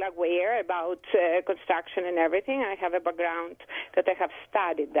a little aware about construction and everything. I have a background that I have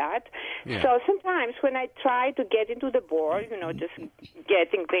studied that. Yeah. So sometimes when I try to get into the board, just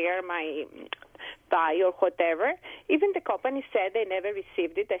getting there, my buy or whatever, even the company said they never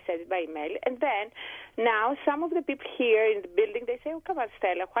received it. I said it by email. And then now some of the people here in the building, they say, oh, come on,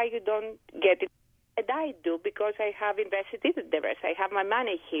 Stella, why you don't get it? And I do, because I have invested in the rest. I have my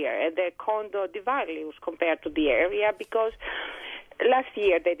money here, and the condo devalues compared to the area, because last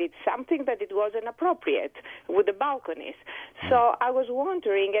year they did something that it wasn't appropriate with the balconies. So I was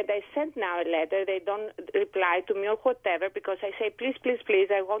wondering, and I sent now a letter. They don't reply to me or whatever, because I say, please, please, please,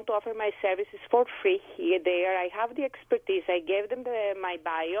 I want to offer my services for free here, there. I have the expertise. I gave them my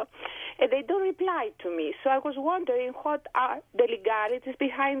bio, and they don't reply to me. So I was wondering, what are the legalities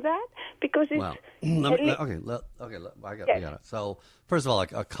behind that? Because it's... Well, I got it. So first of all,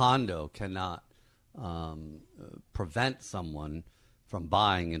 like a condo cannot prevent someone from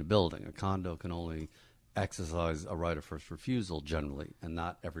buying in a building. A condo can only exercise a right of first refusal generally, and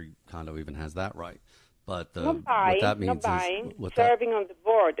not every condo even has that right. But not buying, what that means not buying, is serving on the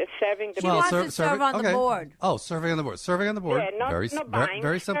board, serving the board. She wants to serve on the board. Oh, serving on the board. Serving on the board. Yeah, not buying,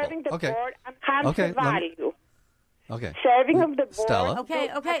 very simple. serving the Okay. board and has value. Okay. Serving on the board. Stella. Okay.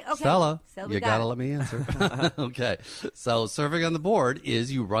 Stella, So you got to let me answer. Okay. So serving on the board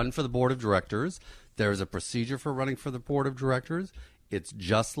is you run for the board of directors. There's a procedure for running for the board of directors. It's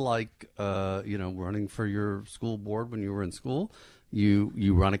just like, running for your school board when you were in school.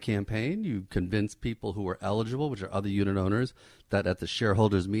 You run a campaign. You convince people who are eligible, which are other unit owners, that at the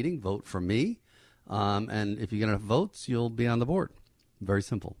shareholders meeting, vote for me. And if you get enough votes, you'll be on the board. Very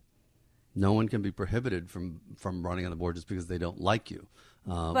simple. No one can be prohibited from running on the board just because they don't like you.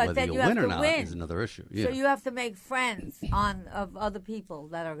 But whether then you'll you have win or to not win. is another issue. Yeah. So you have to make friends of other people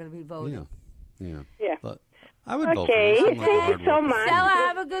that are going to be voting. Yeah. But I would vote for you. Okay, thank you so much. Stella,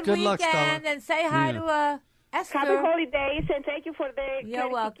 have a good Good luck, weekend, Stella. and say hi to Esther. Happy holidays, and thank you for the You're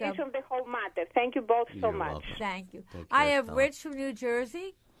clarification welcome. of the whole matter. Thank you both so You're much. welcome. Thank you. Take I care, have Stella. Rich from New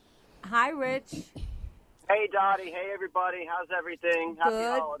Jersey. Hi, Rich. Hey, Dottie. Hey, everybody. How's everything? Happy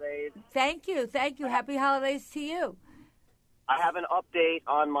Good. holidays. Thank you. Happy holidays to you. I have an update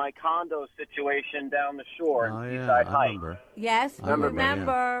on my condo situation down the shore in Seaside I Heights. remember. Yes, we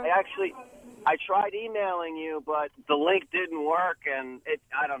remember. I tried emailing you, but the link didn't work, and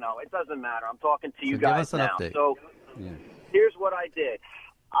I don't know. It doesn't matter. I'm talking to you So give guys us an now. update. So here's what I did.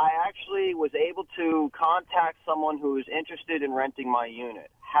 I actually was able to contact someone who was interested in renting my unit.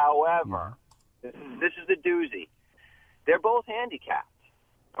 However, this is the doozy. They're both handicapped,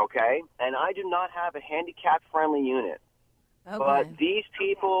 okay? And I do not have a handicap-friendly unit. Okay. But these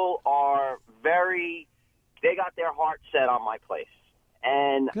people are they got their heart set on my place.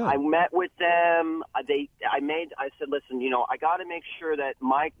 And Good. I met with them. I said, listen, I got to make sure that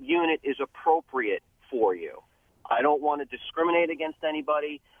my unit is appropriate for you. I don't want to discriminate against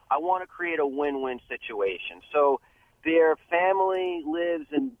anybody. I want to create a win-win situation. So their family lives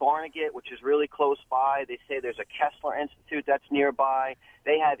in Barnegat, which is really close by. They say there's a Kessler Institute that's nearby.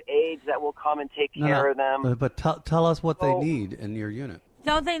 They have aides that will come and take care of them. But tell us what they need in your unit.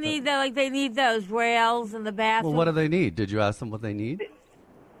 Don't they need they need those rails in the bathroom? Well, what do they need? Did you ask them what they need?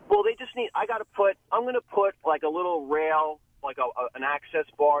 Well, they just need. I'm going to put like a little rail, like an access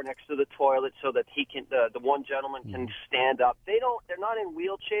bar next to the toilet, so that he can. The one gentleman can stand up. They're not in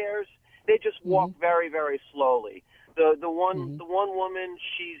wheelchairs. They just walk very, very slowly. The one woman,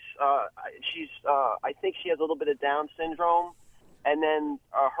 she's I think she has a little bit of Down syndrome, and then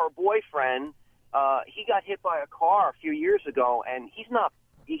her boyfriend. He got hit by a car a few years ago, and he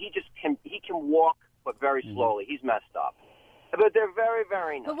can walk, but very slowly. He's messed up. But they're very,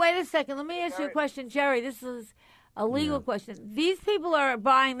 very nice. But wait a second. Let me ask you a question, Jerry. This is a legal question. These people are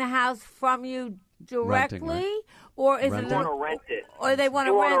buying the house from you directly, Renting, or is Renting. it? They want to rent it. Or they want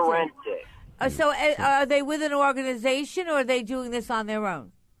to rent it. So are they with an organization, or are they doing this on their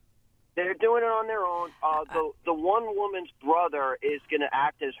own? They're doing it on their own. The one woman's brother is going to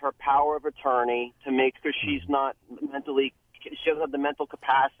act as her power of attorney to make sure she's not she doesn't have the mental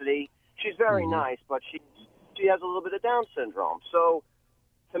capacity. She's very nice, but she has a little bit of Down syndrome. So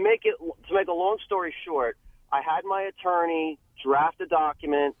to make a long story short, I had my attorney draft a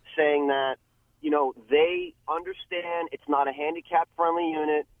document saying that, they understand it's not a handicap-friendly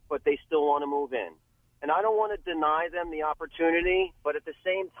unit, but they still want to move in. And I don't want to deny them the opportunity, but at the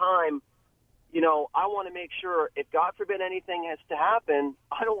same time, I want to make sure if, God forbid, anything has to happen,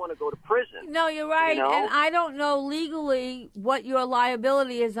 I don't want to go to prison. No, you're right. And I don't know legally what your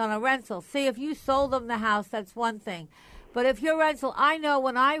liability is on a rental. See, if you sold them the house, that's one thing. But if your rental, I know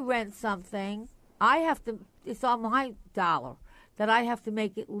when I rent something, it's on my dollar, that I have to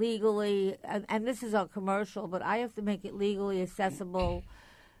make it legally, and this is a commercial, but I have to make it legally accessible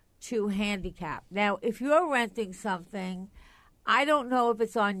to handicap. Now, if you're renting something, I don't know if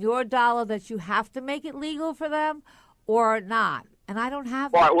it's on your dollar that you have to make it legal for them or not. And I don't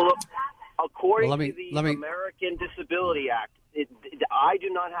have that. All right, well, according to the American Disability Act, I do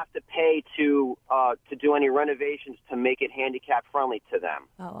not have to pay to do any renovations to make it handicap friendly to them.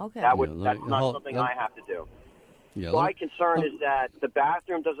 Oh, okay. That's not something I have to do. Yeah, My concern is that the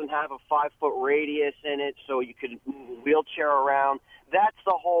bathroom doesn't have a 5-foot radius in it, so you could move a wheelchair around. That's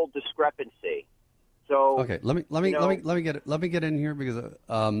the whole discrepancy. So okay, let me get in here because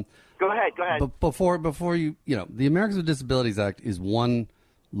go ahead. But before you the Americans with Disabilities Act is one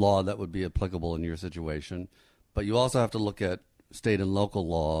law that would be applicable in your situation, but you also have to look at state and local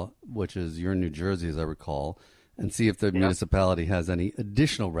law, which is you're in New Jersey, as I recall, and see if the municipality has any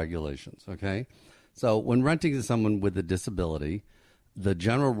additional regulations. Okay, so when renting to someone with a disability, the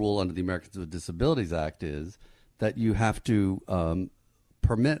general rule under the Americans with Disabilities Act is that you have to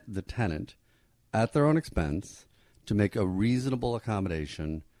permit the tenant at their own expense to make a reasonable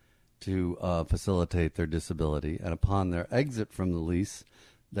accommodation to facilitate their disability. And upon their exit from the lease,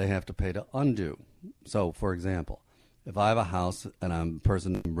 they have to pay to undo. So, for example, if I have a house and the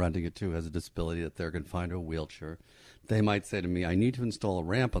person I'm renting it to has a disability that they're confined to a wheelchair, they might say to me, I need to install a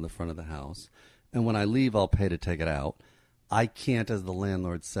ramp on the front of the house, and when I leave, I'll pay to take it out. I can't, as the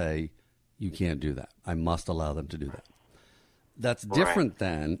landlord, say, you can't do that. I must allow them to do that. That's different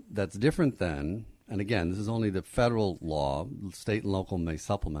than, and again, this is only the federal law, state and local may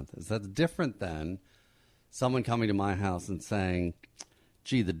supplement this. That's different than someone coming to my house and saying,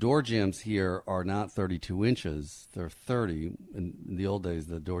 gee, the door jambs here are not 32 inches, they're 30. In the old days,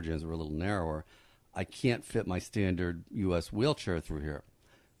 the door jambs were a little narrower. I can't fit my standard U.S. wheelchair through here.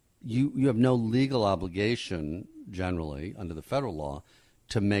 You have no legal obligation, generally, under the federal law,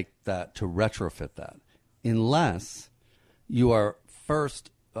 to retrofit that, unless you are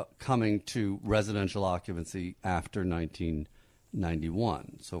first coming to residential occupancy after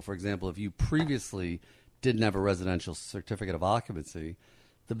 1991. So, for example, if you previously didn't have a residential certificate of occupancy,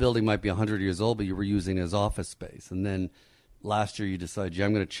 the building might be 100 years old, but you were using it as office space. And then last year you decided,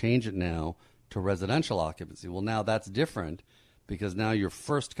 I'm going to change it now to residential occupancy. Well, now that's different because now you're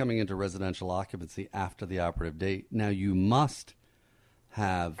first coming into residential occupancy after the operative date. Now you must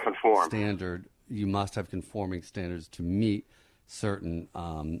have you must have conforming standards to meet certain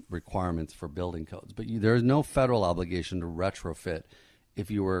requirements for building codes. But there is no federal obligation to retrofit if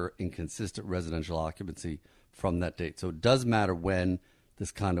you were in consistent residential occupancy from that date. So it does matter when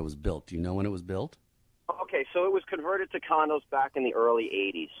this condo was built. Do you know when it was built? Okay, so it was converted to condos back in the early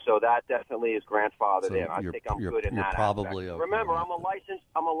 80s. So that definitely is grandfathered So in. I think I'm good in that probably aspect. okay. Remember, I'm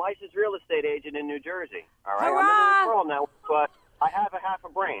a licensed real estate agent in New Jersey. All right, Hurrah! I'm in the world now, but I have a half a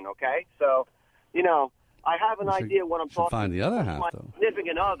brain. Okay, so I have an idea what I'm talking. Find the other half, my though.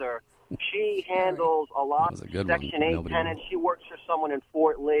 significant other. She handles a lot of That was a good Section one. 8 Nobody tenants. She works for someone in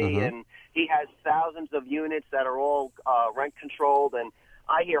Fort Lee, and he has thousands of units that are all rent controlled. And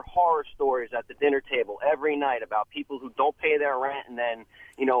I hear horror stories at the dinner table every night about people who don't pay their rent, and then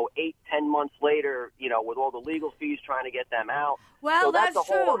 8-10 months later, with all the legal fees trying to get them out. Well, so that's a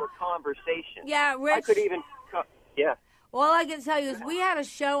whole true. other conversation. Yeah, Rich. I could even, yeah. All I can tell you is we had a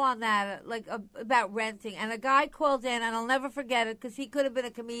show on that, about renting, and a guy called in, and I'll never forget it because he could have been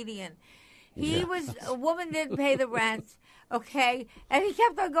a comedian. A woman didn't pay the rent, okay, and he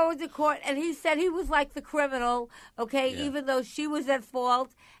kept on going to court, and he said he was like the criminal, okay, even though she was at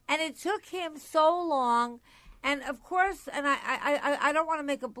fault, and it took him so long. And of course, and I don't want to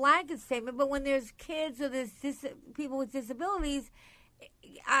make a blanket statement, but when there's kids or there's people with disabilities,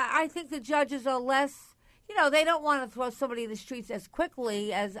 I think the judges are less. They don't want to throw somebody in the streets as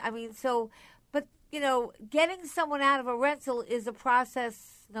quickly as, but getting someone out of a rental is a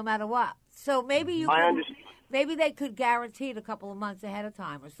process no matter what. So maybe maybe they could guarantee it a couple of months ahead of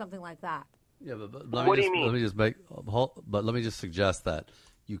time or something like that. Yeah, but What do you mean? Let me just suggest that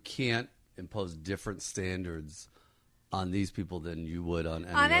you can't impose different standards on these people than you would on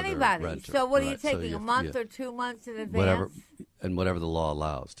anybody. Renter. So what are you Right. taking, a month or 2 months in advance? Whatever the law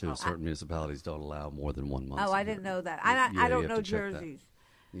allows, too. Certain municipalities don't allow more than 1 month. Oh, I didn't know that. I don't know Jersey's.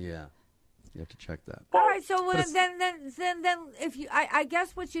 Yeah, you have to check that. All right, so then if you, I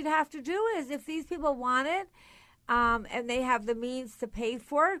guess what you'd have to do is if these people want it, and they have the means to pay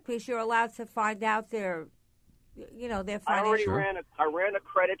for it, because you're allowed to find out their financial. I ran a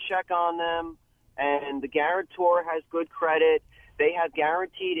credit check on them, and the guarantor has good credit. They have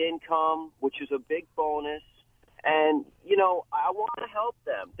guaranteed income, which is a big bonus. And, I want to help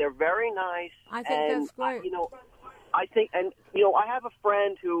them. They're very nice. I think that's great. I have a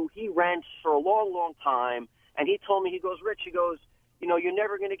friend who he rents for a long, long time, and he told me, Rich, you're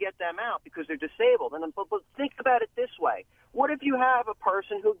never going to get them out because they're disabled. And but think about it this way. What if you have a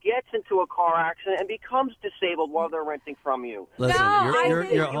person who gets into a car accident and becomes disabled while they're renting from you? Listen,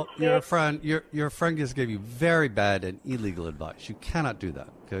 you're a friend. Your friend just gave you very bad and illegal advice. You cannot do that.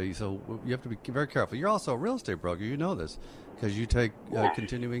 Okay, so you have to be very careful. You're also a real estate broker. You know this because you take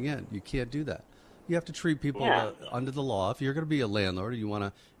continuing in. You can't do that. You have to treat people under the law. If you're going to be a landlord or you want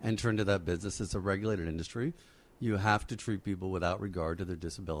to enter into that business, it's a regulated industry. You have to treat people without regard to their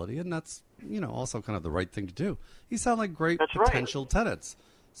disability, and that's also kind of the right thing to do. You sound like great potential tenants,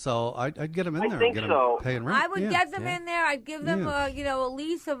 so I'd get them in there and get them paying rent. I would get them in there. I'd give them a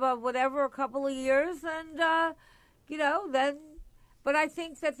lease of a couple of years, and then. But I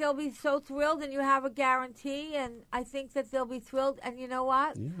think that they'll be so thrilled, and you have a guarantee, and I think that they'll be thrilled. And you know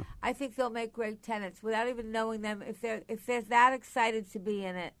what? Yeah. I think they'll make great tenants without even knowing them. If they're that excited to be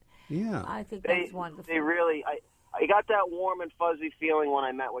in it, I think that's wonderful. They really. I got that warm and fuzzy feeling when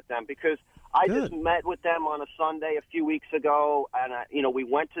I met with them because I just met with them on a Sunday a few weeks ago, and we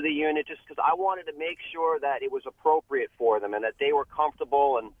went to the unit just because I wanted to make sure that it was appropriate for them and that they were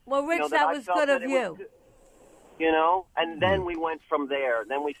comfortable. And well, Rich, that was good of you. And then we went from there.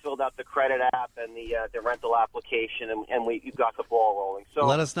 Then we filled out the credit app and the rental application, and you got the ball rolling. So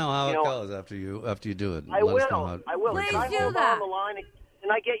let us know how it goes after you do it. I will. Please Can I do hold that. on the line? Can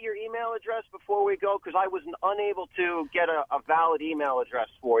I get your email address before we go? Because I was unable to get a valid email address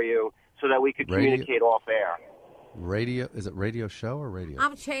for you so that we could communicate off air. Radio? Is it radio show or radio?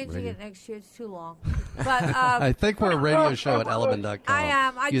 I'm changing it next year. It's too long. But I think we're a radio show at Element.com. I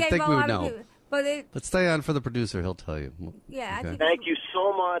am. You'd think we would know. People, but stay on for the producer. He'll tell you. Yeah. Okay. Thank you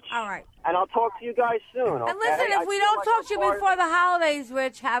so much. All right. And I'll talk to you guys soon. Okay? And listen, if we don't talk to you before the holidays,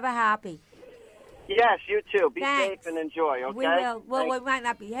 Rich, have a happy. Yes, you too. Be Thanks. safe and enjoy, okay? We will. Well, we might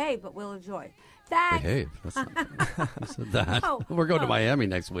not behave, but we'll enjoy. Thanks. Behave. That's not, who said that? We're going to Miami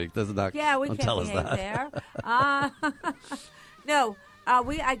next week. Doesn't that? Yeah, we don't can't tell behave us that. there. No,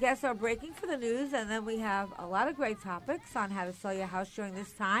 we, I guess, are breaking for the news, and then we have a lot of great topics on how to sell your house during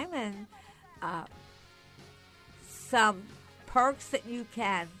this time and some perks that you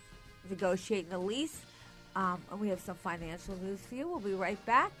can negotiate in a lease. And we have some financial news for you. We'll be right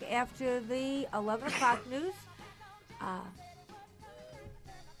back after the 11 o'clock news.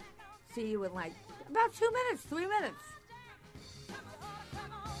 See you in like about 2 minutes, 3 minutes.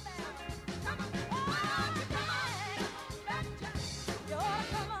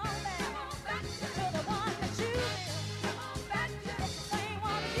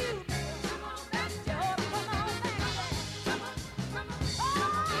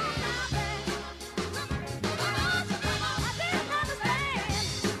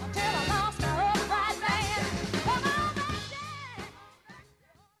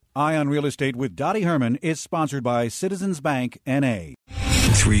 Eye on Real Estate with Dottie Herman is sponsored by Citizens Bank, N.A.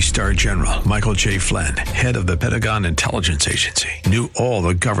 3-star General Michael J. Flynn, head of the Pentagon Intelligence Agency, knew all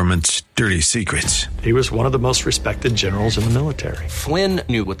the government's dirty secrets. He was one of the most respected generals in the military. Flynn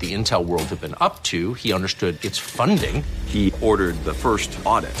knew what the intel world had been up to. He understood its funding. He ordered the first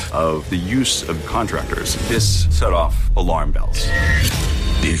audit of the use of contractors. This set off alarm bells.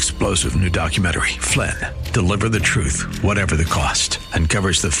 The explosive new documentary, Flynn, Deliver the Truth, Whatever the Cost,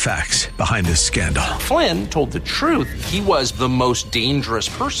 uncovers the facts behind this scandal. Flynn told the truth. He was the most dangerous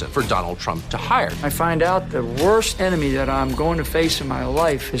person for Donald Trump to hire. I find out the worst enemy that I'm going to face in my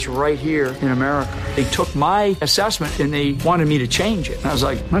life is right here in America. They took my assessment and they wanted me to change it. And I was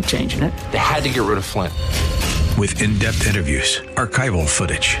like, I'm not changing it. They had to get rid of Flynn. With in-depth interviews, archival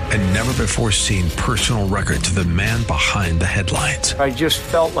footage, and never-before-seen personal records of the man behind the headlines. I just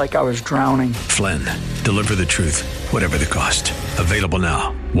felt like I was drowning. Flynn, Deliver the Truth, Whatever the Cost. Available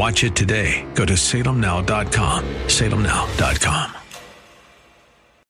now. Watch it today. Go to salemnow.com. salemnow.com.